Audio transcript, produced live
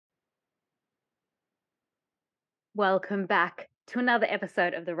Welcome back to another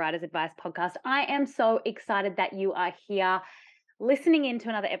episode of the Writer's Advice Podcast. I am so excited that you are here listening into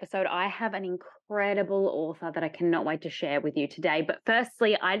another episode. I have an incredible author that I cannot wait to share with you today. But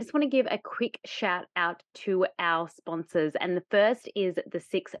firstly, I just want to give a quick shout out to our sponsors. And the first is the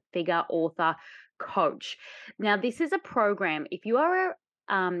Six Figure Author Coach. Now, this is a program. If you are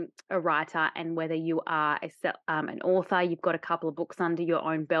a writer, and whether you are an author, you've got a couple of books under your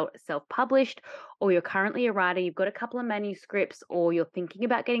own belt, self-published, or you're currently a writer, you've got a couple of manuscripts, or you're thinking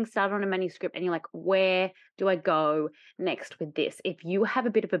about getting started on a manuscript and you're like, where do I go next with this? If you have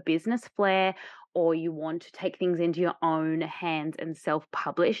a bit of a business flair or you want to take things into your own hands and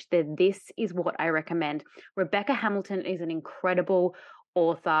self-publish, then this is what I recommend. Rebecca Hamilton is an incredible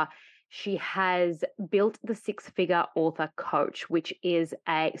author. She has built the Six Figure Author Coach, which is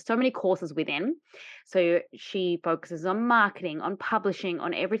so many courses within. So she focuses on marketing, on publishing,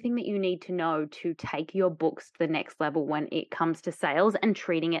 on everything that you need to know to take your books to the next level when it comes to sales and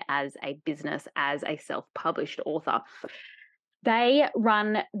treating it as a business, as a self-published author. They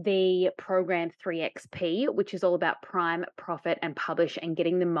run the program 3XP, which is all about prime, profit, and publish, and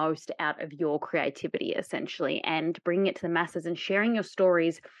getting the most out of your creativity, essentially, and bringing it to the masses and sharing your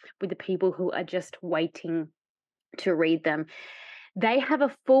stories with the people who are just waiting to read them. They have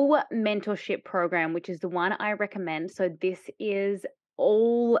a full mentorship program, which is the one I recommend. So this is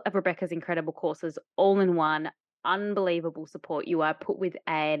all of Rebecca's incredible courses, all in one. Unbelievable support. You are put with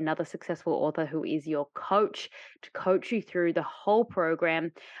another successful author who is your coach to coach you through the whole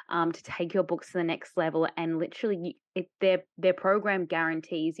program, to take your books to the next level. And literally, their program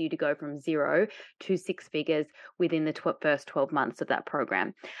guarantees you to go from 0 to 6 figures within the first 12 months of that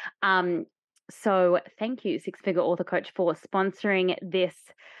program. So thank you, Six Figure Author Coach, for sponsoring this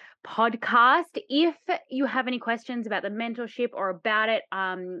podcast. If you have any questions about the mentorship or about it,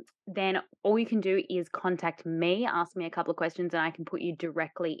 then all you can do is contact me, ask me a couple of questions, and I can put you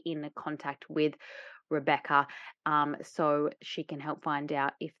directly in contact with Rebecca, so she can help find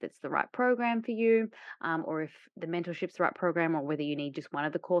out if it's the right program for you, or if the mentorship's the right program, or whether you need just one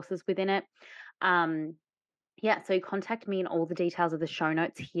of the courses within it. So contact me in all the details of the show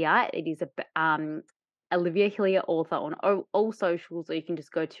notes here. It is Olivia Hillier author on all socials, or you can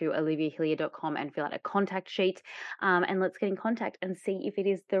just go to oliviahillier.com and fill out a contact sheet, and let's get in contact and see if it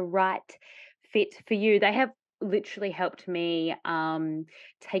is the right fit for you. They have literally helped me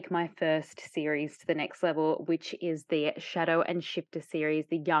take my first series to the next level, which is the Shadow and Shifter series,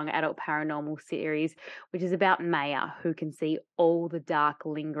 the young adult paranormal series, which is about Maya, who can see all the dark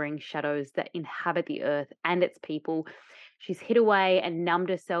lingering shadows that inhabit the earth and its people. She's hid away and numbed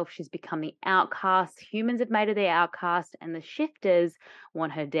herself. She's become the outcast. Humans have made her the outcast, and the shifters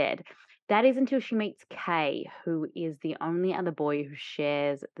want her dead. That is until she meets Kay, who is the only other boy who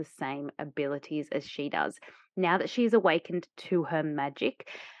shares the same abilities as she does. Now that she is awakened to her magic,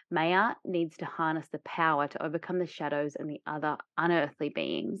 Maya needs to harness the power to overcome the shadows and the other unearthly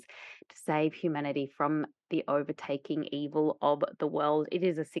beings to save humanity from the overtaking evil of the world. It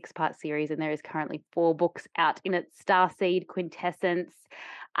is a 6-part series, and there is currently 4 books out in its Starseed, Quintessence,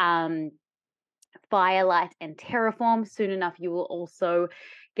 Firelight, and Terraform. Soon enough, you will also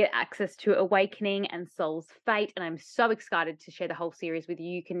get access to Awakening and Soul's Fate, and I'm so excited to share the whole series with you.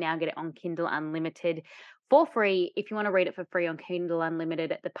 You can now get it on Kindle Unlimited for free. If you want to read it for free on Kindle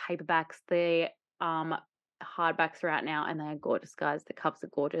Unlimited, the paperbacks, the hardbacks are out now, and they're gorgeous, guys. The covers are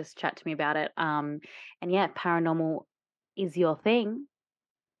gorgeous. Chat to me about it. And yeah, paranormal is your thing.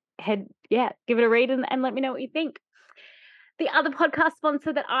 Give it a read and let me know what you think. The other podcast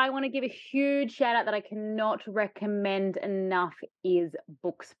sponsor that I want to give a huge shout out that I cannot recommend enough is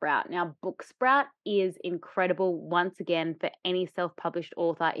Booksprout. Now, Booksprout is incredible once again for any self-published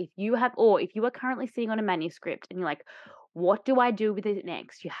author. If you are currently sitting on a manuscript and you're like, what do I do with it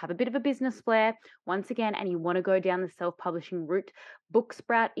next? You have a bit of a business flair once again, and you want to go down the self-publishing route,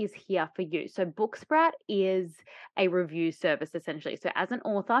 Booksprout is here for you. So Booksprout is a review service essentially. So as an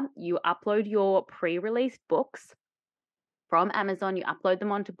author, you upload your pre-released books from Amazon, you upload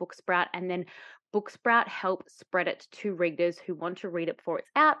them onto Booksprout, and then Booksprout helps spread it to readers who want to read it before it's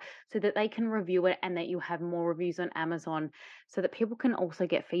out so that they can review it, and that you have more reviews on Amazon so that people can also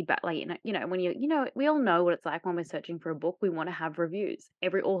get feedback. Like, we all know what it's like when we're searching for a book. We want to have reviews.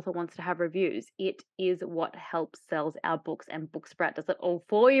 Every author wants to have reviews. It is what helps sells our books, and Booksprout does it all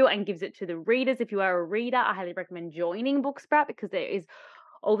for you and gives it to the readers. If you are a reader, I highly recommend joining Booksprout because there is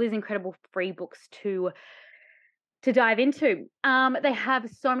all these incredible free books to to dive into. They have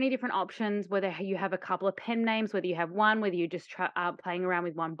so many different options, whether you have a couple of pen names, whether you have one, whether you just playing around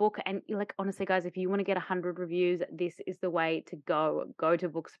with one book. And like, honestly, guys, if you want to get 100 reviews, this is the way to go. Go to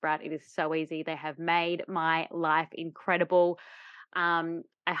Booksprout. It is so easy. They have made my life incredible.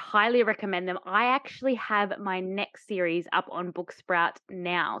 I highly recommend them. I actually have my next series up on Booksprout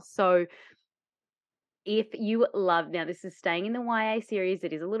now. So if you love, now this is staying in the YA series,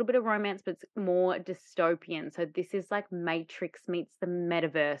 it is a little bit of romance, but it's more dystopian. So this is like Matrix meets the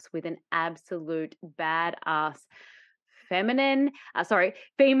metaverse with an absolute badass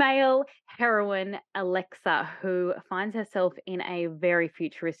female heroine, Alexa, who finds herself in a very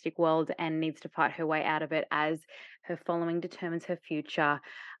futuristic world and needs to fight her way out of it as her following determines her future.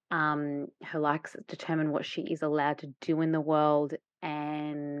 Her likes determine what she is allowed to do in the world,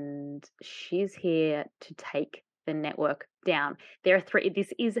 and she's here to take the network down. There are 3.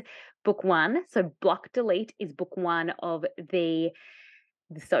 This is book 1. So Block Delete is book 1 of the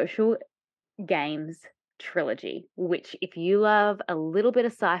Social Games trilogy, which if you love a little bit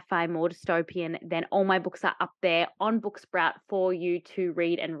of sci-fi, more dystopian, then all my books are up there on Booksprout for you to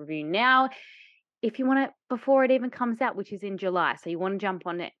read and review now. If you want it before it even comes out, which is in July. So you want to jump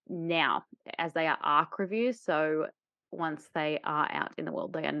on it now, as they are ARC reviews. So once they are out in the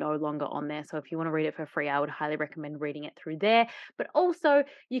world, they are no longer on there. So if you want to read it for free, I would highly recommend reading it through there. But also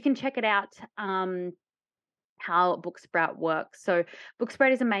you can check it out how Booksprout works. So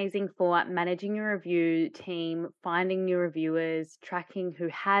Booksprout is amazing for managing your review team, finding new reviewers, tracking who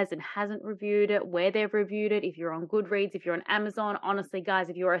has and hasn't reviewed it, where they've reviewed it. If you're on Goodreads, if you're on Amazon, honestly, guys,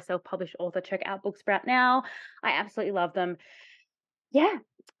 if you're a self-published author, check out Booksprout now. I absolutely love them. Yeah.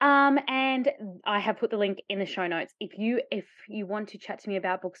 And I have put the link in the show notes. If you want to chat to me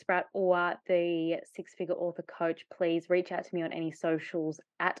about Booksprout or the Six Figure Author Coach, please reach out to me on any socials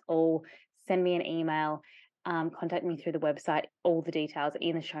at all. Send me an email. Contact me through the website. All the details are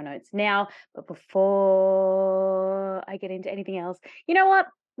in the show notes now. But before I get into anything else, you know what?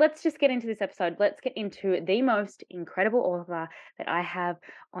 Let's just get into this episode. Let's get into the most incredible author that I have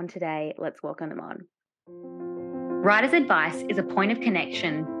on today. Let's welcome them on. Writer's Advice is a point of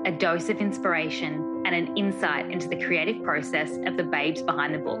connection, a dose of inspiration, and an insight into the creative process of the babes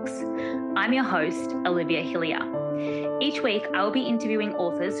behind the books. I'm your host, Olivia Hillier. Each week, I will be interviewing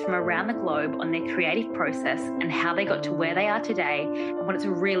authors from around the globe on their creative process and how they got to where they are today and what it's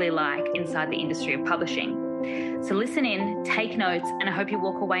really like inside the industry of publishing. So listen in, take notes, and I hope you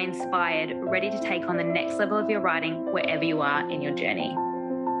walk away inspired, ready to take on the next level of your writing wherever you are in your journey.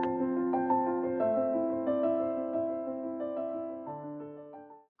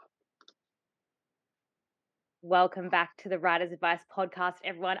 Welcome back to the Writer's Advice podcast,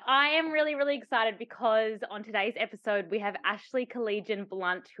 everyone. I am really, really excited because on today's episode, we have Ashley Kalagian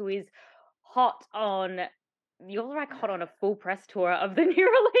Blunt, who is hot on a full press tour of the new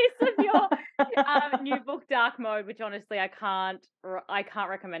release of your new book, Dark Mode, which honestly I can't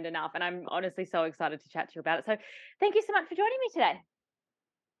recommend enough. And I'm honestly so excited to chat to you about it. So thank you so much for joining me today.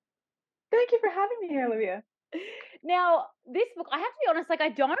 Thank you for having me here, Olivia. Now, this book, I have to be honest, I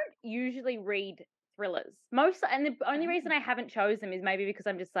don't usually read thrillers. And the only reason I haven't chosen them is maybe because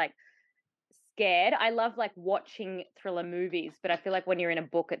I'm just scared. I love watching thriller movies, but I feel like when you're in a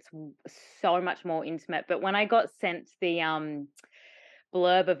book, it's so much more intimate. But when I got sent the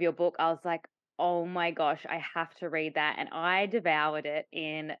blurb of your book, I was like, oh my gosh, I have to read that. And I devoured it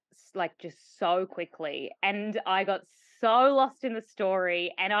in just so quickly. And I got so lost in the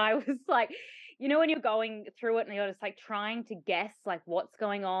story. And I was like, you know, when you're going through it and you're just trying to guess what's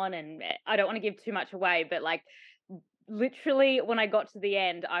going on, and I don't want to give too much away, but literally when I got to the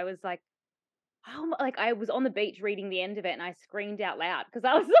end, I was I was on the beach reading the end of it and I screamed out loud because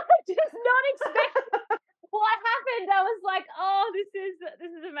I was just not expecting what happened. I was like, oh, this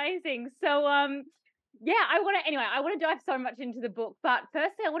is amazing. So yeah, I want to dive so much into the book, but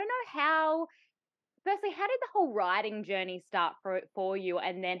firstly I want to know how did the whole writing journey start for you,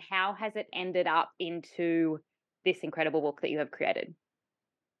 and then how has it ended up into this incredible book that you have created?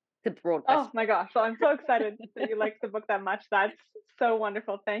 It's a broad question. Oh my gosh, well, I'm so excited that you like the book that much. That's so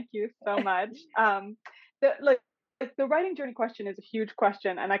wonderful. Thank you so much. The writing journey question is a huge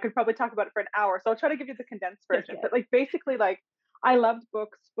question, and I could probably talk about it for an hour. So I'll try to give you the condensed version. But basically, I loved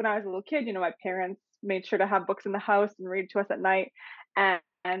books when I was a little kid. You know, my parents made sure to have books in the house and read to us at night,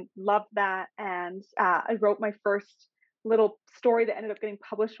 and loved that. And I wrote my first little story that ended up getting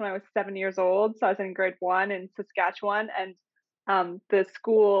published when I was 7 years old. So I was in grade 1 in Saskatchewan, and the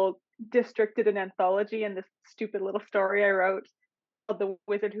school district did an anthology, and this stupid little story I wrote The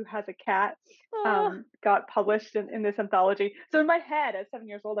Wizard Who Has a Cat, Oh, got published in this anthology. So in my head, at 7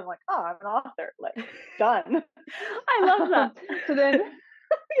 years old, I'm like, oh, I'm an author, like done. I love that. So then,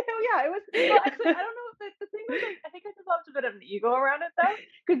 yeah, it was. Well, actually, I don't know. The thing was, like, I think I developed a bit of an ego around it though,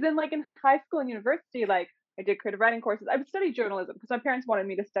 because then, like in high school and university, like I did creative writing courses. I studied journalism because my parents wanted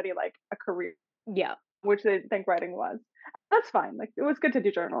me to study like a career, Yeah. which they didn't think writing was. That's fine. Like it was good to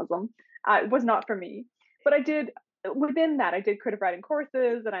do journalism. It was not for me, but I did within that. I did creative writing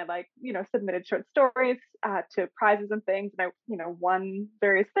courses, and I submitted short stories to prizes and things, and I won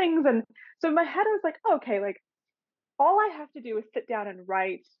various things. And so in my head, I was like, oh, okay, like all I have to do is sit down and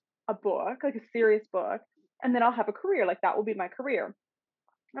write a book, like a serious book, and then I'll have a career. Like that will be my career.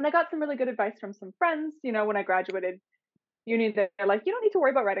 And I got some really good advice from some friends, when I graduated uni. They're like, you don't need to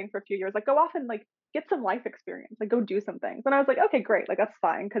worry about writing for a few years. Like go off and like get some life experience, like go do some things. And I was like, okay, great. Like that's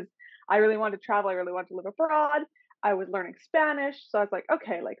fine. Cause I really wanted to travel. I really wanted to live abroad. I was learning Spanish. So I was like,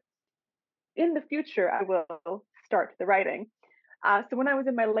 okay, like in the future, I will start the writing. So when I was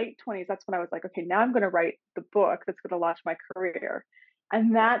in my late 20s, that's when I was like, okay, now I'm going to write the book that's going to launch my career.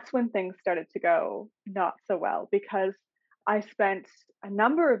 And that's when things started to go not so well because I spent a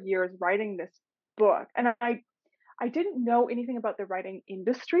number of years writing this book, and I didn't know anything about the writing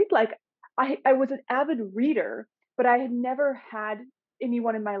industry. Like I was an avid reader, but I had never had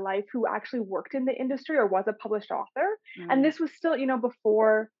anyone in my life who actually worked in the industry or was a published author. And Mm. this was still,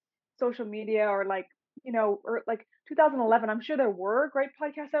 before social media or or like 2011. I'm sure there were great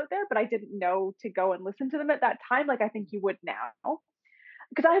podcasts out there, but I didn't know to go and listen to them at that time. Like I think you would now.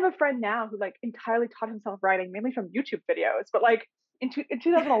 Because I have a friend now who like entirely taught himself writing mainly from YouTube videos, but like in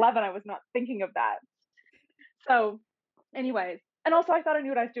 2011, I was not thinking of that. So anyways, and also I thought I knew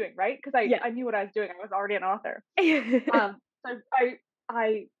what I was doing, right? Because Yeah. I knew what I was doing. I was already an author. So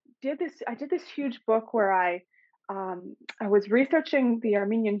I did this huge book where I was researching the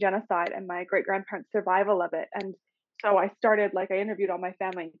Armenian genocide and my great grandparents' survival of it. And so I interviewed all my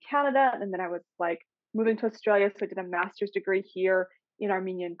family in Canada, and then I was like moving to Australia. So I did a master's degree here in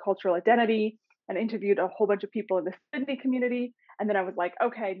Armenian cultural identity and interviewed a whole bunch of people in the Sydney community. And then I was like,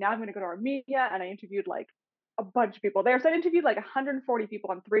 okay, now I'm going to go to Armenia, and I interviewed like a bunch of people there. So I interviewed like 140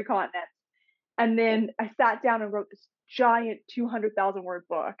 people on 3 continents. And then I sat down and wrote this giant 200,000 word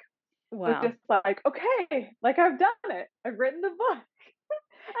book. It was Wow. just like, okay, like I've done it. I've written the book.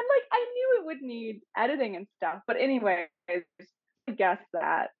 And like I knew it would need editing and stuff. But anyways, I guess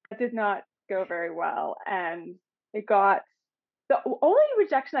that did not go very well. And it got the only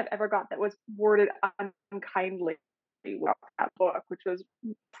rejection I've ever got that was worded unkindly was that book, which was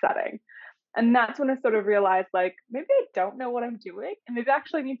upsetting. And that's when I sort of realized like maybe I don't know what I'm doing and maybe I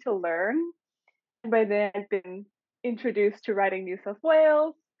actually need to learn. And by then I've been introduced to Writing New South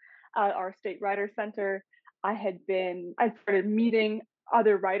Wales, our state writer center. I started meeting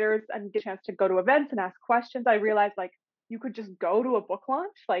other writers and get a chance to go to events and ask questions. I realized like you could just go to a book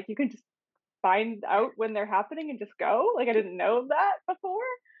launch, like you can just find out when they're happening and just go. Like I didn't know that before.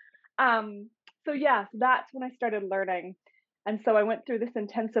 So yeah, so that's when I started learning. And so I went through this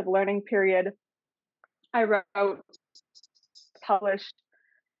intensive learning period. I wrote, published.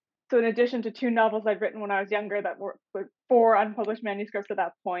 So in addition to 2 novels I'd written when I was younger that were like 4 unpublished manuscripts at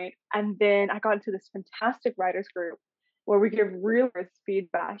that point, and then I got into this fantastic writers group where we give real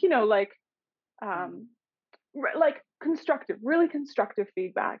feedback, Mm. um, like constructive, really constructive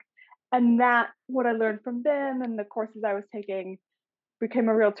feedback. And that what I learned from them and the courses I was taking became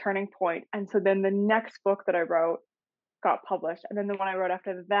a real turning point. And so then the next book that I wrote got published, and then the one I wrote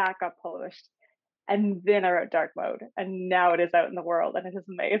after that got published. And then I wrote Dark Mode, and now it is out in the world, and it is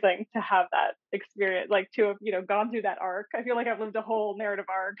amazing to have that experience, like to have gone through that arc. I feel like I've lived a whole narrative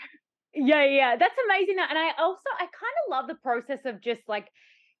arc. Yeah, yeah, that's amazing. And I kind of love the process of just like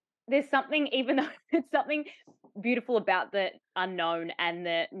there's something, even though it's something beautiful about the unknown and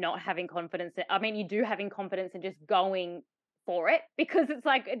the not having confidence. I mean, you do having confidence and just going for it because it's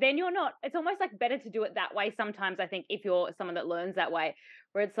like then you're not. It's almost like better to do it that way. Sometimes I think if you're someone that learns that way,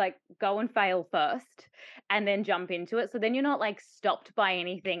 where it's like go and fail first and then jump into it. So then you're not like stopped by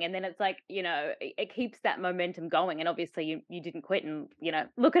anything, and then it's like it keeps that momentum going. And obviously you didn't quit, and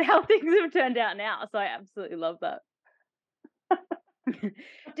look at how things have turned out now. So I absolutely love that.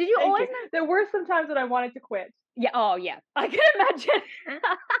 Did you Thank always you. There were some times when I wanted to quit. Yeah, oh yeah, I can imagine.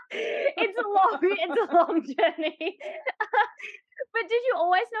 It's a long journey. But did you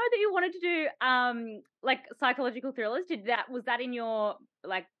always know that you wanted to do, like, psychological thrillers? Was that in your,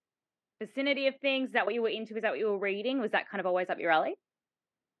 like, vicinity of things? Is that what you were into? Is that what you were reading? Was that kind of always up your alley?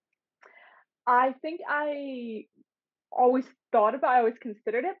 I think I always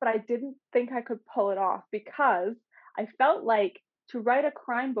considered it, but I didn't think I could pull it off because I felt like to write a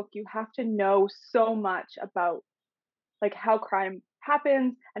crime book, you have to know so much about like how crime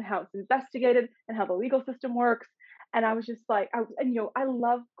happens and how it's investigated and how the legal system works. And I was just like, and I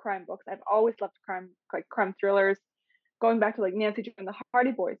love crime books. I've always loved crime thrillers, going back to like Nancy Drew and the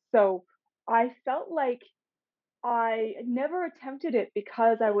Hardy Boys. So I felt like I never attempted it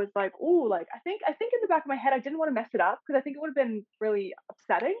because I was like, oh, like I think in the back of my head I didn't want to mess it up because I think it would have been really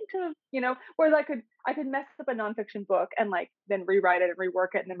upsetting to, whereas I could mess up a nonfiction book and like then rewrite it and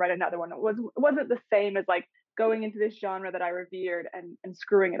rework it and then write another one. It wasn't the same as like going into this genre that I revered and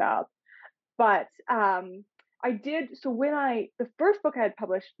screwing it up. But I did. So the first book I had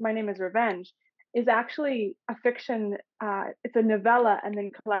published, My Name is Revenge, is actually a fiction. It's a novella and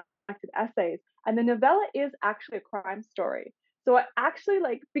then collected essays. And the novella is actually a crime story. So I actually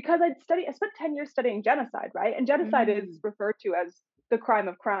because I spent 10 years studying genocide, right? And genocide is referred to as the crime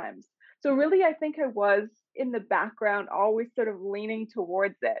of crimes. So really, I think I was in the background, always sort of leaning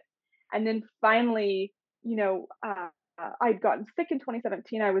towards it. And then finally, I'd gotten sick in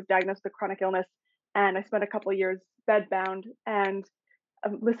 2017. I was diagnosed with a chronic illness, and I spent a couple of years bedbound and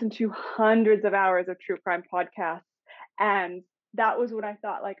listened to hundreds of hours of true crime podcasts. And that was when I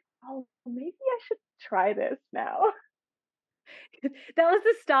thought, like, oh, maybe I should try this now. That was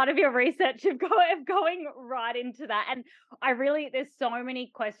the start of your research of going right into that. And there's so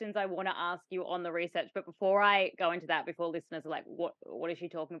many questions I want to ask you on the research. But before I go into that, before listeners are like, what is she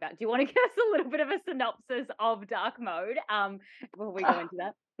talking about? Do you want to give us a little bit of a synopsis of Dark Mode before we go into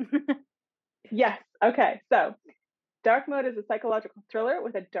that? Yes. Okay. So Dark Mode is a psychological thriller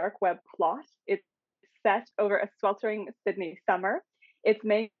with a dark web plot. It's set over a sweltering Sydney summer. Its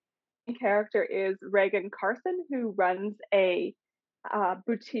main character is Reagan Carson, who runs a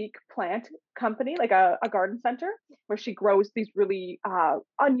boutique plant company, like a garden center, where she grows these really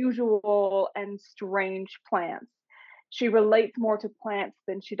unusual and strange plants. She relates more to plants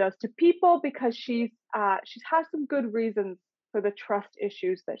than she does to people because she's has some good reasons for the trust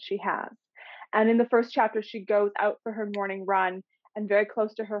issues that she has. And in the first chapter, she goes out for her morning run, and very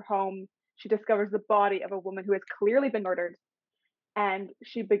close to her home, she discovers the body of a woman who has clearly been murdered, and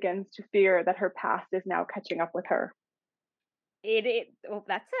she begins to fear that her past is now catching up with her. Well,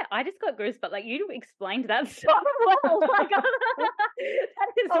 that's it. I just got goosebumps. Like, you explained that so well. Like, that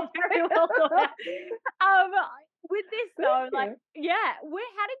is very well thought out. With this though, like, yeah,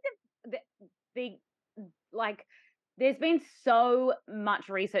 how did the like? There's been so much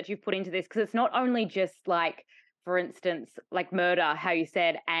research you've put into this, because it's not only just like, for instance, like murder, how you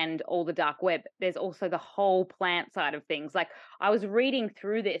said, and all the dark web. There's also the whole plant side of things. Like, I was reading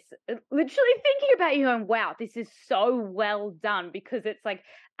through this, literally thinking about you going, wow, this is so well done, because it's like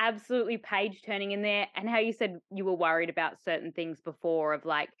absolutely page turning in there. And how you said you were worried about certain things before, of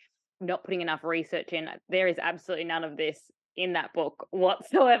like not putting enough research in. There is absolutely none of this in that book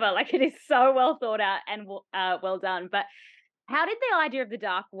whatsoever. Like, it is so well thought out and well done. But how did the idea of the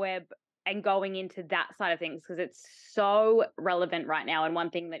dark web and going into that side of things, because it's so relevant right now, and one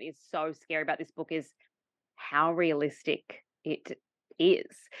thing that is so scary about this book is how realistic it is.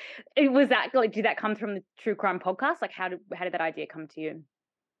 Was that like, did that come from the true crime podcast? Like, how did that idea come to you?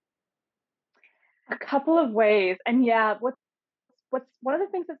 A couple of ways. And yeah, what's one of the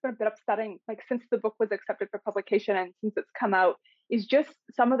things that's been a bit upsetting, like since the book was accepted for publication and since it's come out, is just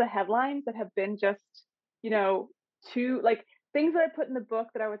some of the headlines that have been just, too like things that I put in the book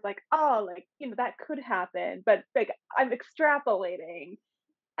that I was like, oh, like, that could happen, but like I'm extrapolating.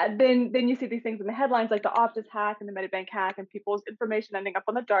 And then you see these things in the headlines, like the Optus hack and the Medibank hack and people's information ending up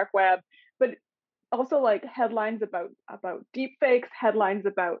on the dark web, but also like headlines about deep fakes, headlines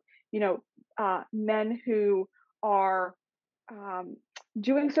about men who are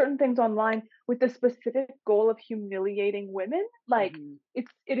doing certain things online with the specific goal of humiliating women. Like it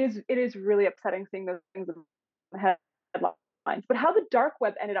is really upsetting seeing those things in the headlines. But how the dark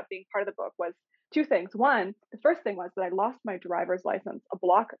web ended up being part of the book was two things. One, the first thing was that I lost my driver's license a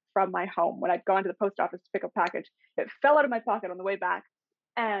block from my home when I'd gone to the post office to pick up a package. It fell out of my pocket on the way back,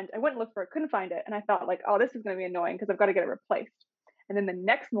 and I went and looked for it, couldn't find it, and I thought like, oh, this is going to be annoying because I've got to get it replaced. And then the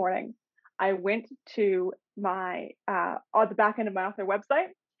next morning, I went to my on the back end of my author website,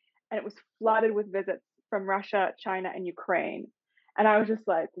 and it was flooded with visits from Russia, China, and Ukraine. And I was just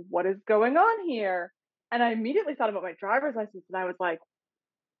like, what is going on here? And I immediately thought about my driver's license, and I was like,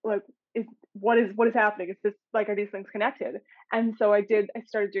 what is happening? Is this like, are these things connected? And so I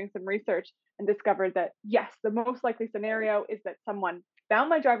started doing some research and discovered that yes, the most likely scenario is that someone found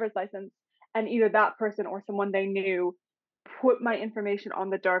my driver's license, and either that person or someone they knew put my information on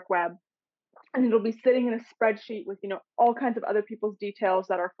the dark web, and it'll be sitting in a spreadsheet with all kinds of other people's details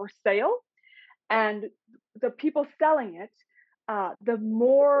that are for sale, and the people selling it the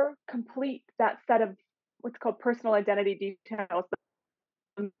more complete that set of what's called personal identity details,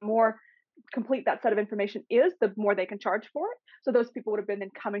 the more complete that set of information is, the more they can charge for it. So those people would have been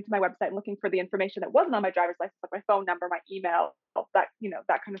then coming to my website and looking for the information that wasn't on my driver's license, like my phone number, my email, that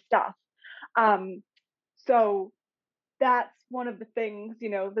that kind of stuff. Um, so that's one of the things,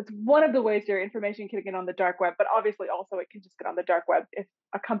 that's one of the ways your information can get on the dark web. But obviously, also it can just get on the dark web if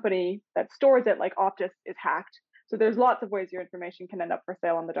a company that stores it, like Optus, is hacked. So there's lots of ways your information can end up for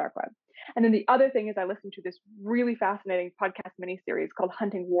sale on the dark web. And then the other thing is, I listened to this really fascinating podcast miniseries called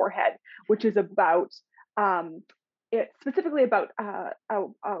Hunting Warhead, which is about it's specifically about a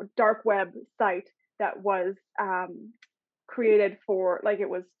dark web site that was created for, like, it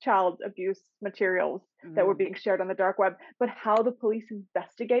was child abuse materials that were being shared on the dark web, but how the police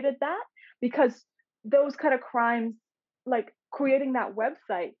investigated that, because those kind of crimes, like creating that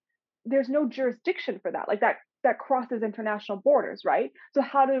website, there's no jurisdiction for that, like that crosses international borders, right? So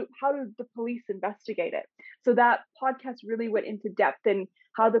how do the police investigate it? So that podcast really went into depth in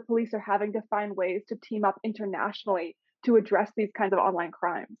how the police are having to find ways to team up internationally to address these kinds of online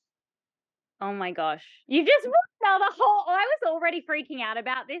crimes. Oh my gosh. You just now the whole I was already freaking out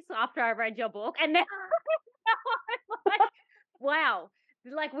about this after I read your book, and now, now I'm like, wow.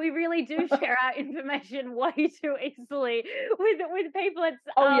 Like, we really do share our information way too easily with people. It's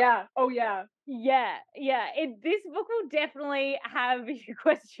Oh yeah, oh yeah. yeah, yeah. This book will definitely have you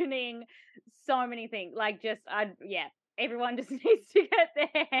questioning so many things. Like, just yeah, everyone just needs to get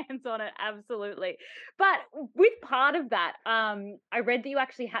their hands on it, absolutely. But with part of that, I read that you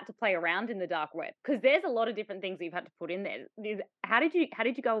actually had to play around in the dark web, because there's a lot of different things that you've had to put in there. How did you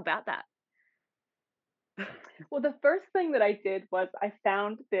go about that? Well, the first thing that I did was I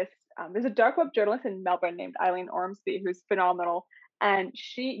found this. There's a dark web journalist in Melbourne named Eileen Ormsby who's phenomenal, and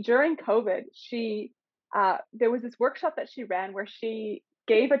she, during COVID, she there was this workshop that she ran where she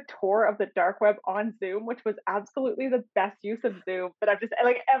gave a tour of the dark web on Zoom, which was absolutely the best use of Zoom that I've just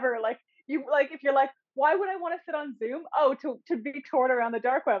like ever, like, you, like, if you're like, why would I want to sit on Zoom? Oh, to be toured around the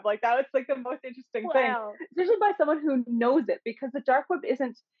dark web, like that was like the most interesting thing, Wow. especially by someone who knows it, because the dark web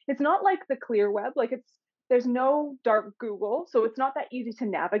isn't, it's not like the clear web, like there's no dark Google, so it's not that easy to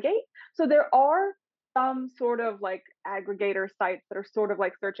navigate. So there are some sort of like aggregator sites that are sort of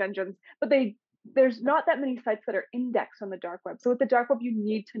like search engines, but there's not that many sites that are indexed on the dark web. So with the dark web, you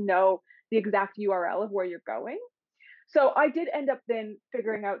need to know the exact URL of where you're going. So I did end up then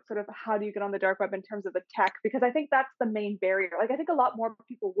figuring out sort of how do you get on the dark web in terms of the tech, because I think that's the main barrier. Like, I think a lot more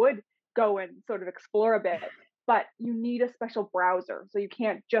people would go and sort of explore a bit, but you need a special browser. So you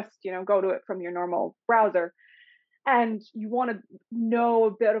can't just, go to it from your normal browser. And you want to know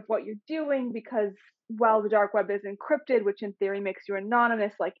a bit of what you're doing, because while the dark web is encrypted, which in theory makes you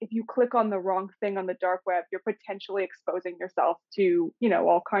anonymous, like if you click on the wrong thing on the dark web, you're potentially exposing yourself to,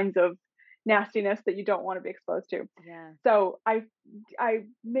 all kinds of nastiness that you don't want to be exposed to. Yeah. So I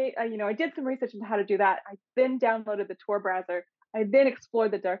made, I did some research into how to do that. I then downloaded the Tor browser. I then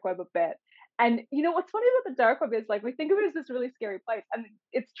explored the dark web a bit. And what's funny about the dark web is, like, we think of it as this really scary place, and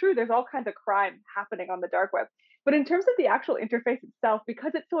it's true. There's all kinds of crime happening on the dark web, but in terms of the actual interface itself,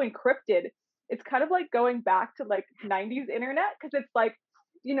 because it's so encrypted, it's kind of like going back to like 90s internet, because it's like,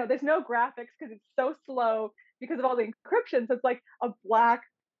 there's no graphics because it's so slow because of all the encryption. So it's like a black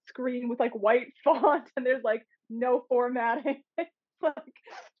screen with like white font, and there's like no formatting. It's like,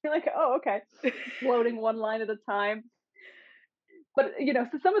 you're like, oh, okay, loading one line at a time. But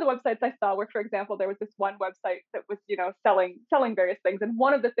so some of the websites I saw were, for example, there was this one website that was, selling various things, and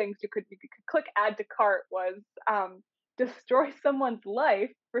one of the things you could click add to cart was destroy someone's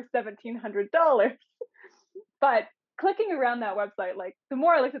life for $1,700. But clicking around that website, like, the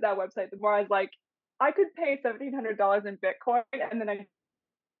more I looked at that website, the more I was like, I could pay $1,700 in Bitcoin, and then I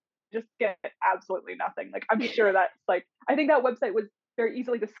just get absolutely nothing. Like, I'm sure that's like, I think that website was very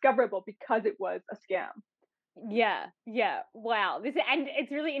easily discoverable because it was a scam. Yeah, yeah. Wow. And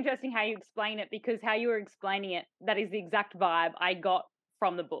it's really interesting how you explain it, because how you were explaining it, that is the exact vibe I got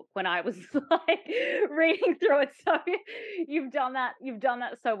from the book when I was like reading through it. So you've done that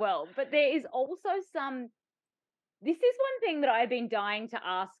so well. But there is also this is one thing that I've been dying to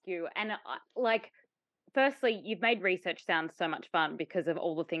ask you, and like, firstly, you've made research sound so much fun because of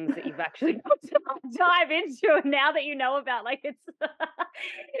all the things that you've actually got to dive into. And now that you know about, like, it's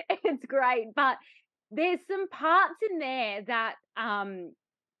it's great. But there's some parts in there that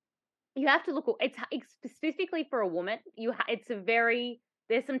you have to look. It's specifically for a woman. It's a very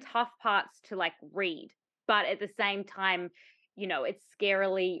there's some tough parts to like read, but at the same time, it's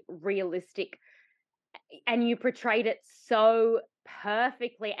scarily realistic. and you portrayed it so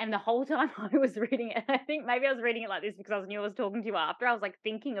perfectly, and the whole time I was reading it, I think maybe I was reading it like this because I knew I was talking to you after, I was, like,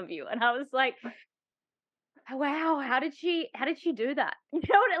 thinking of you, and I was like, "Oh, wow, how did she do that?" You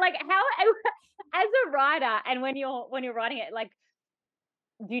know what, like, how as a writer and when you're writing it, like,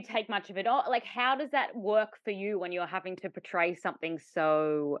 do you take much of it on? Like, how does that work for you when you're having to portray something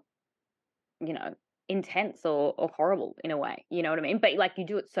so, you know, intense or horrible in a way, you know what I mean? But, like, you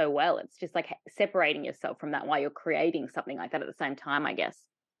do it so well, it's just, like, separating yourself from that while you're creating something like that at the same time, I guess.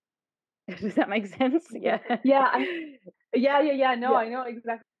 Does that make sense? Yeah. Yeah. Yeah, yeah. No, Yeah. I know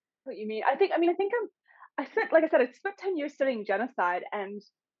exactly what you mean. I think I spent, like I said, I spent 10 years studying genocide, and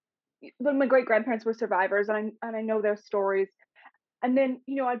when my great grandparents were survivors, and I know their stories. And then,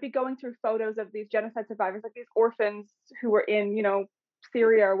 I'd be going through photos of these genocide survivors, like these orphans who were in,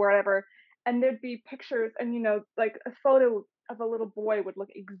 Syria or wherever. And there'd be pictures, and, like a photo of a little boy would look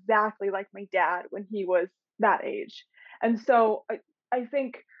exactly like my dad when he was that age. And so I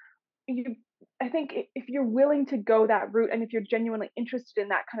think you, I think if you're willing to go that route, and if you're genuinely interested in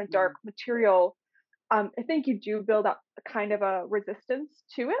that kind of dark Mm. material, I think you do build up a kind of a resistance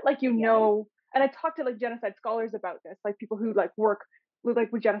to it. Like, Yeah. and I talk to like genocide scholars about this, like people who like work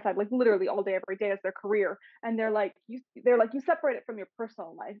with genocide, like literally all day, every day as their career. And they're like, you separate it from your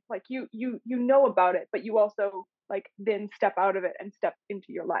personal life. Like you know about it, but you also like then step out of it and step into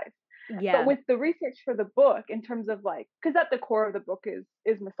your life. But Yeah. with the research for the book, in terms of like, because at the core of the book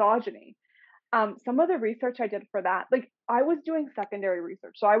is misogyny. Some of the research I did for that, like I was doing secondary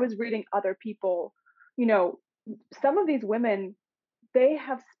research. So I was reading other people, you know, some of these women, they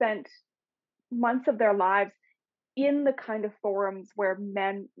have spent months of their lives in the kind of forums where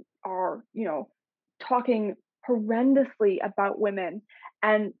men are, talking horrendously about women.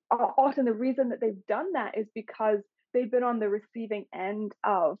 And often the reason that they've done that is because they've been on the receiving end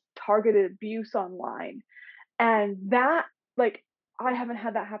of targeted abuse online. And that, like, I haven't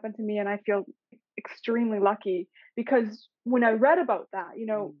had that happen to me, and I feel extremely lucky, because when I read about that,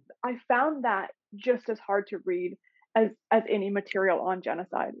 Mm. I found that just as hard to read as any material on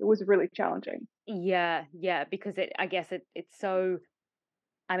genocide. It was really challenging. Yeah, yeah, because I guess it's so,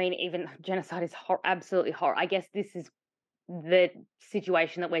 I mean, even genocide is absolutely horrible. I guess this is the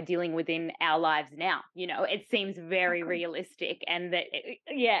situation that we're dealing with in our lives now. It seems very Exactly. realistic, and that,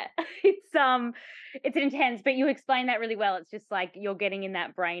 yeah, it's intense. But you explain that really well. It's just like you're getting in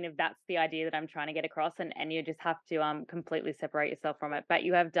that brain of that's the idea that I'm trying to get across, and you just have to completely separate yourself from it. But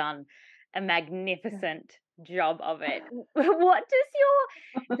you have done a Yeah. magnificent job of it. What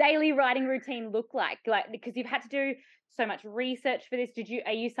does your daily writing routine look like? Like, because you've had to do so much research for this.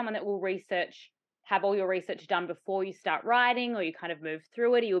 Are you someone that will have all your research done before you start writing, or you kind of move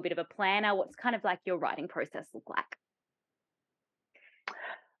through it? Are you a bit of a planner? What's kind of like your writing process look like?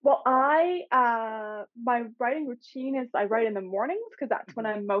 Well, my writing routine is I write in the mornings because that's when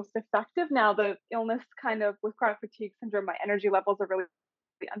Mhm. I'm most effective. Now, the illness kind of with chronic fatigue syndrome, my energy levels are really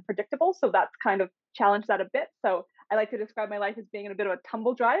unpredictable, so that's kind of challenged that a bit. So I like to describe my life as being in a bit of a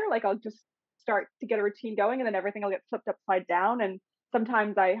tumble dryer. Like I'll just start to get a routine going, and then everything will get flipped upside down. And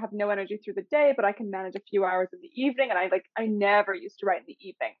sometimes I have no energy through the day, but I can manage a few hours in the evening. And I never used to write in the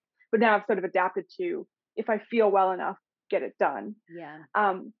evening, but now I've sort of adapted to, if I feel well enough, get it done. Yeah.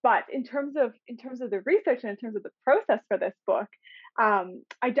 But in terms of the research and in terms of the process for this book,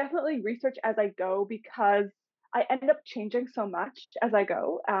 I definitely research as I go, because I end up changing so much as I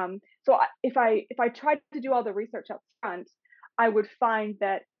go. If I tried to do all the research up front, I would find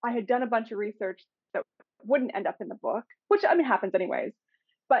that I had done a bunch of research that wouldn't end up in the book, which I mean happens anyways.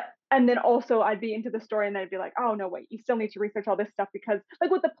 But and then also I'd be into the story, and then I'd be like, oh no, wait, you still need to research all this stuff, because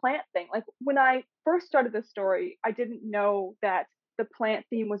like with the plant thing, like when I first started this story, I didn't know that the plant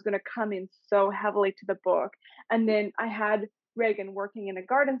theme was going to come in so heavily to the book. And then I had Reagan working in a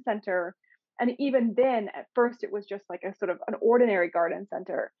garden center. And even then, at first, it was just like a sort of an ordinary garden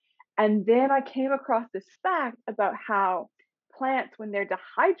center. And then I came across this fact about how plants, when they're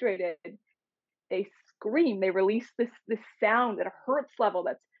dehydrated, they scream. They release this sound at a hertz level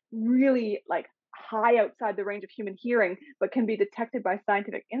that's really like high outside the range of human hearing, but can be detected by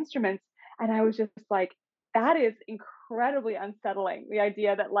scientific instruments. And I was just like, that is incredibly unsettling. The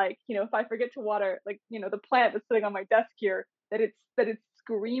idea that, like, if I forget to water, like, the plant that's sitting on my desk here, that it's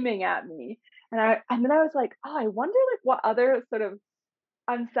screaming at me. And then I was like, oh, I wonder like what other sort of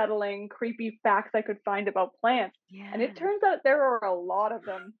unsettling, creepy facts I could find about plants. And Yeah. it turns out there are a lot of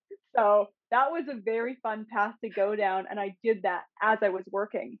them. So that was a very fun path to go down. And I did that as I was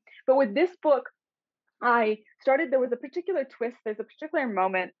working. But with this book, there was a particular twist. There's a particular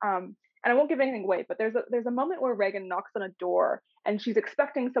moment. and I won't give anything away, but there's a moment where Reagan knocks on a door and she's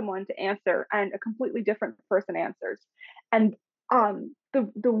expecting someone to answer, and a completely different person answers. And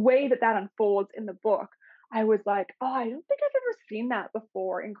the way that that unfolds in the book, I was like, oh, I don't think I've ever seen that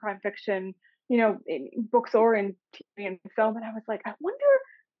before in crime fiction, in books or in TV and film. And I was like, I wonder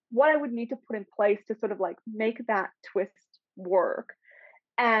what I would need to put in place to sort of like make that twist work.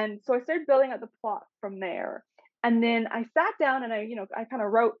 And so I started building out the plot from there. And then I sat down and I kind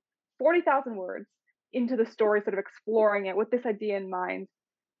of wrote 40,000 words into the story, sort of exploring it with this idea in mind.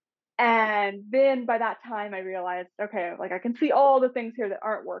 And then by that time, I realized, okay, like I can see all the things here that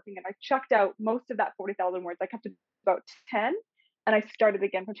aren't working. And I chucked out most of that 40,000 words. I kept it about 10, and I started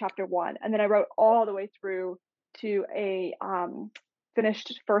again from chapter 1. And then I wrote all the way through to a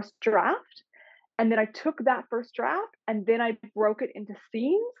finished first draft. And then I took that first draft and then I broke it into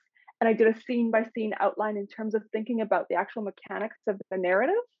scenes. And I did a scene by scene outline in terms of thinking about the actual mechanics of the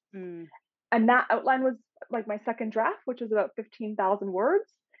narrative. Mm. And that outline was like my second draft, which was about 15,000 words.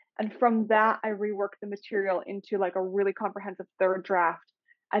 And from that, I reworked the material into like a really comprehensive third draft.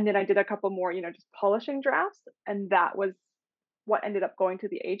 And then I did a couple more, just polishing drafts. And that was what ended up going to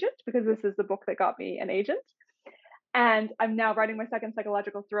the agent, because this is the book that got me an agent. And I'm now writing my second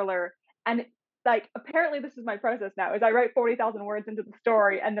psychological thriller. And like, apparently this is my process now, is I write 40,000 words into the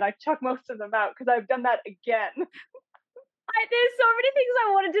story and then I chuck most of them out, because I've done that again. There's so many things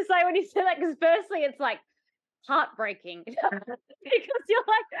I wanted to say when you said that, because firstly, it's like heartbreaking because you're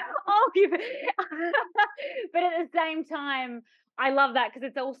like, oh, but at the same time, I love that because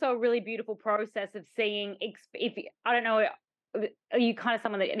it's also a really beautiful process of seeing if I don't know, are you kind of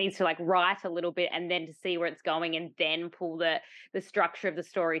someone that needs to like write a little bit and then to see where it's going and then pull the structure of the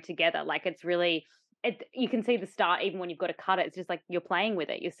story together? Like it's really, you can see the start even when you've got to cut it. It's just like you're playing with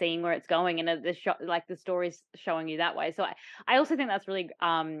it, you're seeing where it's going, and like the story's showing you that way. So I also think that's really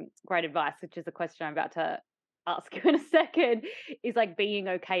great advice, which is a question I'm about to ask you in a second, is like being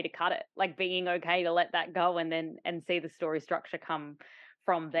okay to cut it, like being okay to let that go and see the story structure come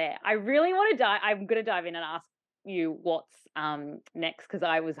from there. I really want to I'm going to dive in and ask you what's next, because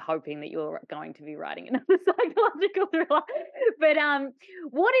I was hoping that you were going to be writing another psychological thriller. But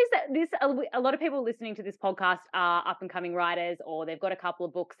what is that? A lot of people listening to this podcast are up and coming writers, or they've got a couple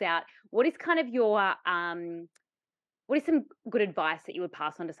of books out. What is kind of your what is some good advice that you would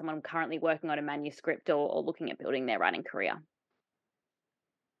pass on to someone currently working on a manuscript or looking at building their writing career?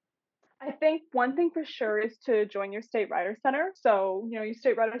 I think one thing for sure is to join your state writer center. So, your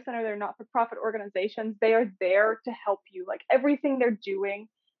state writer center, they're not-for-profit organizations. They are there to help you. Like everything they're doing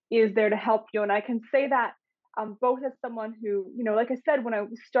is there to help you. And I can say that both as someone who, like I said, when I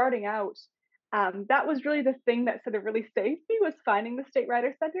was starting out, that was really the thing that sort of really saved me, was finding the state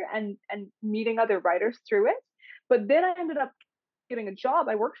writer center and meeting other writers through it. But then I ended up getting a job.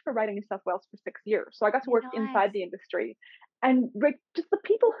 I worked for Writing New South Wales for 6 years. So I got to work inside the industry. And like just the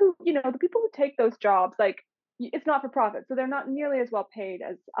people who, the people who take those jobs, like it's not for profit. So they're not nearly as well paid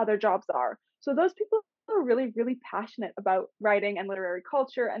as other jobs are. So those people are really, really passionate about writing and literary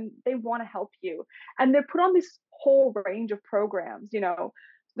culture, and they want to help you. And they're put on this whole range of programs,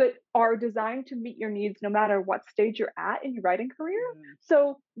 that are designed to meet your needs no matter what stage you're at in your writing career.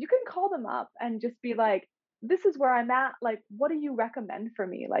 So you can call them up and just be like, this is where I'm at. Like, what do you recommend for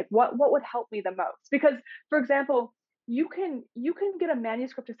me? Like, what would help me the most? Because, for example, you can get a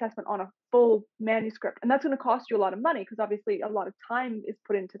manuscript assessment on a full manuscript, and that's going to cost you a lot of money, because obviously a lot of time is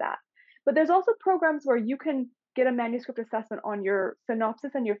put into that. But there's also programs where you can get a manuscript assessment on your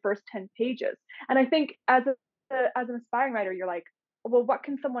synopsis and your first 10 pages. And I think as an aspiring writer, you're like, well, what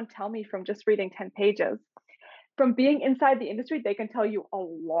can someone tell me from just reading 10 pages? From being inside the industry, they can tell you a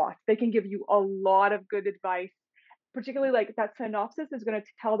lot. They can give you a lot of good advice, particularly like that synopsis is going to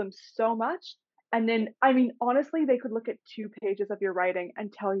tell them so much. And then, I mean, honestly, they could look at 2 pages of your writing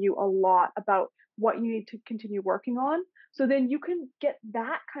and tell you a lot about what you need to continue working on. So then you can get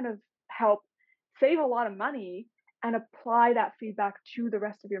that kind of help, save a lot of money, and apply that feedback to the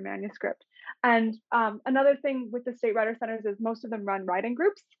rest of your manuscript. And another thing with the state writer centers is most of them run writing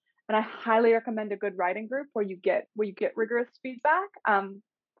groups. And I highly recommend a good writing group where you get rigorous feedback,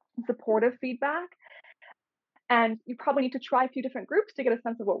 supportive feedback. And you probably need to try a few different groups to get a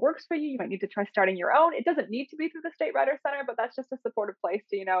sense of what works for you. You might need to try starting your own. It doesn't need to be through the State Writer Center, but that's just a supportive place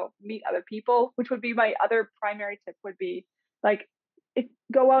to, meet other people, which would be my other primary tip, would be like,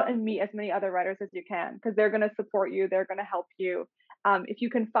 go out and meet as many other writers as you can, because they're going to support you. They're going to help you. If you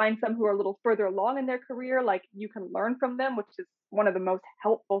can find some who are a little further along in their career, like you can learn from them, which is one of the most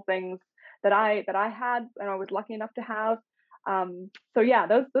helpful things that I had and I was lucky enough to have. So yeah,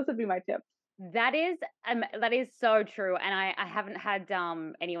 those would be my tips. That is so true, and I haven't had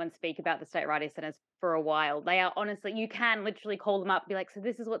anyone speak about the state writing centers for a while. They are honestly, you can literally call them up, be like, so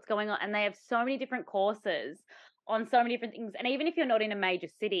this is what's going on, and they have so many different courses on so many different things. And even if you're not in a major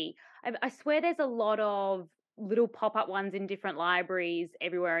city, I swear there's a lot of little pop up ones in different libraries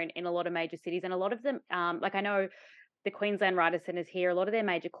everywhere in a lot of major cities, and a lot of them, like I know the Queensland Writer Centres here, a lot of their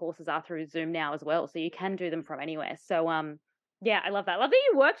major courses are through Zoom now as well, so you can do them from anywhere. So, yeah, I love that. I love that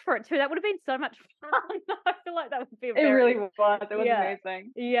you worked for it too. That would have been so much fun. I feel like that would be a It very really was. It was yeah,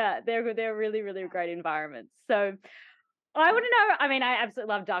 amazing. yeah. They're really really great environments. So I want to know. I mean, I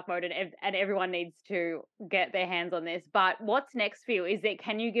absolutely love dark mode, and everyone needs to get their hands on this. But what's next for you? Is it?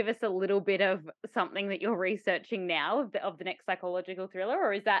 Can you give us a little bit of something that you're researching now of the next psychological thriller,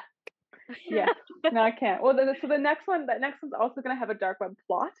 or is that? Yes. No, I can't. Well, so the next one, that next one's also going to have a dark web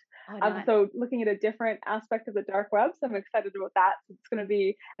plot. Oh, nice. So looking at a different aspect of the dark web. So I'm excited about that. So it's going to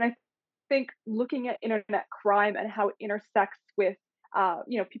be, and I think looking at internet crime and how it intersects with,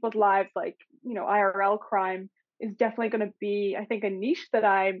 people's lives, like, IRL crime is definitely going to be, I think, a niche that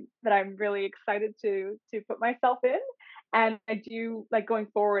I'm really excited to put myself in. And I do like going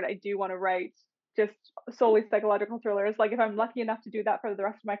forward, I do want to write just solely psychological thrillers. Like if I'm lucky enough to do that for the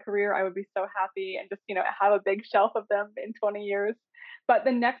rest of my career, I would be so happy and just, have a big shelf of them in 20 years. But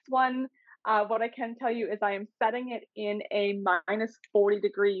the next one, what I can tell you is I am setting it in a minus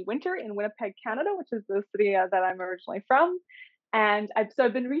 40-degree winter in Winnipeg, Canada, which is the city that I'm originally from. And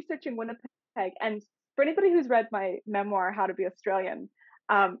I've been researching Winnipeg. And for anybody who's read my memoir, How to Be Australian,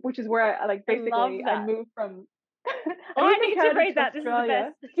 which is where I like basically I moved from I need to read that.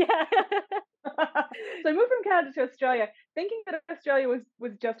 Australia. This is the best. Yeah. So I moved from Canada to Australia, thinking that Australia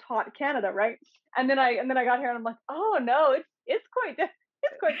was just hot Canada, right? And then I got here and I'm like, oh no, it's quite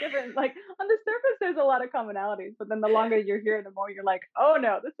it's quite different. Like on the surface, there's a lot of commonalities, but then the longer you're here, the more you're like, oh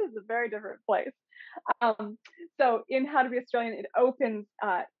no, this is a very different place. So in How to Be Australian, it opens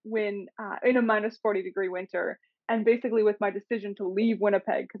when in a minus 40-degree winter, and basically with my decision to leave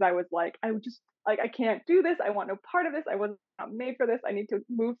Winnipeg because I was like, I would just like I can't do this. I want no part of this. I wasn't made for this. I need to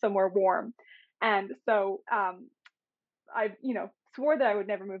move somewhere warm. And so I, swore that I would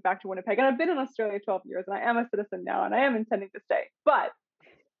never move back to Winnipeg. And I've been in Australia 12 years, and I am a citizen now, and I am intending to stay. But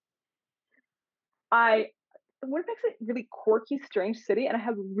Winnipeg's a really quirky, strange city, and I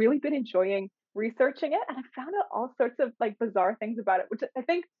have really been enjoying researching it. And I found out all sorts of like bizarre things about it, which I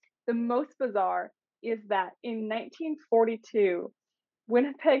think the most bizarre is that in 1942,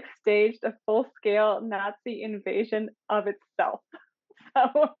 Winnipeg staged a full-scale Nazi invasion of itself.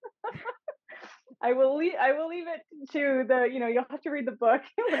 So I will leave it to the, you'll have to read the book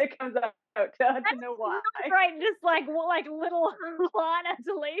when it comes out to know why. Right, just like little liner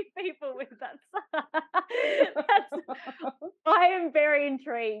to leave people with that. I am very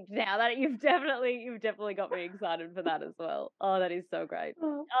intrigued now that you've definitely got me excited for that as well. Oh, that is so great.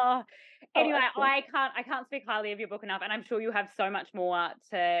 Oh, anyway, I can't speak highly of your book enough, and I'm sure you have so much more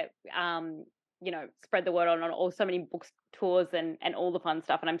to spread the word on all so many books, tours, and all the fun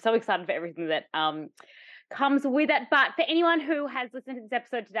stuff. And I'm so excited for everything that comes with it. But for anyone who has listened to this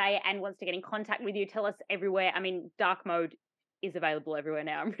episode today and wants to get in contact with you, tell us everywhere. I mean, dark mode is available everywhere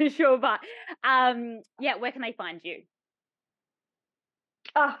now, I'm pretty sure. But where can they find you?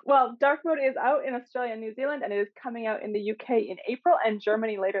 Well, Dark Mode is out in Australia and New Zealand, and it is coming out in the UK in April and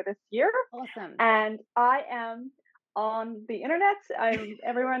Germany later this year. Awesome. And I am on the internet. I'm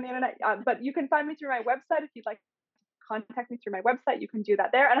everywhere on the internet, but you can find me through my website. If you'd like to contact me through my website, you can do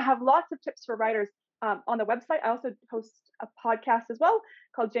that there. And I have lots of tips for writers on the website. I also host a podcast as well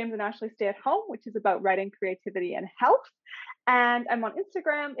called James and Ashley Stay at Home, which is about writing, creativity, and health. And I'm on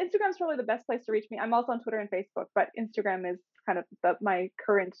Instagram. Instagram's probably the best place to reach me. I'm also on Twitter and Facebook, but Instagram is kind of my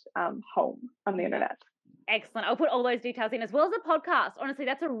current home on the internet. Excellent. I'll put all those details in as well as a podcast. Honestly,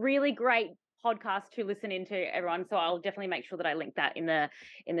 that's a really great podcast to listen into, everyone. So I'll definitely make sure that I link that in the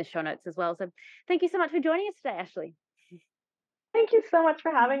show notes as well. So thank you so much for joining us today, Ashley. Thank you so much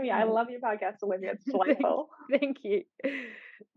for having me. I love your podcast, Olivia. It's delightful. Thank you.